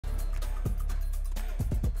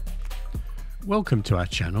Welcome to our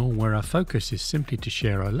channel, where our focus is simply to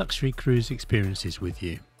share our luxury cruise experiences with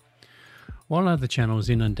you. While other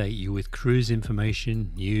channels inundate you with cruise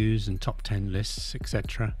information, news and top 10 lists,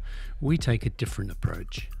 etc., we take a different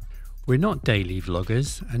approach. We're not daily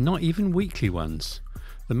vloggers and not even weekly ones.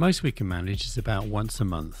 The most we can manage is about once a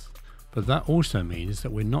month, but that also means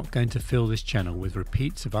that we're not going to fill this channel with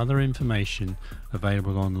repeats of other information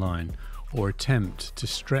available online or attempt to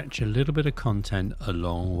stretch a little bit of content a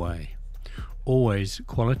long way. Always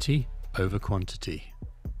quality over quantity.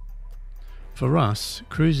 For us,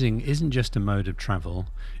 cruising isn't just a mode of travel,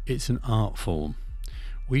 it's an art form.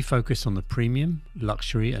 We focus on the premium,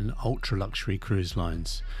 luxury and ultra-luxury cruise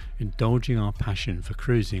lines, indulging our passion for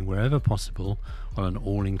cruising wherever possible on an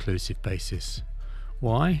all-inclusive basis.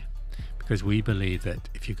 Why? Because we believe that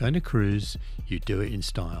if you're going to cruise, you do it in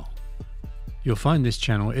style. You'll find this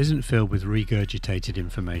channel isn't filled with regurgitated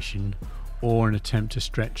information or an attempt to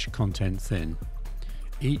stretch content thin.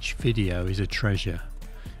 Each video is a treasure,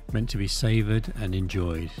 meant to be savoured and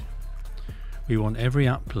enjoyed. We want every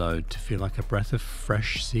upload to feel like a breath of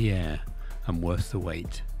fresh sea air and worth the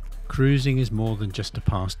wait. Cruising is more than just a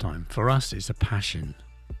pastime. For us, it's a passion.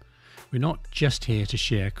 We're not just here to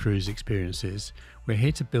share cruise experiences, we're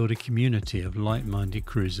here to build a community of like-minded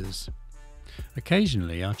cruisers.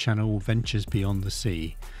 Occasionally, our channel ventures beyond the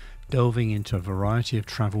sea, delving into a variety of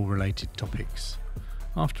travel-related topics.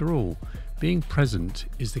 After all, being present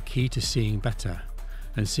is the key to seeing better,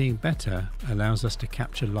 and seeing better allows us to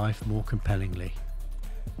capture life more compellingly.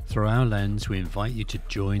 Through our lens, we invite you to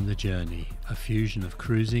join the journey, a fusion of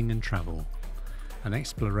cruising and travel, an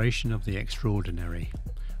exploration of the extraordinary.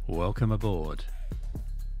 Welcome aboard.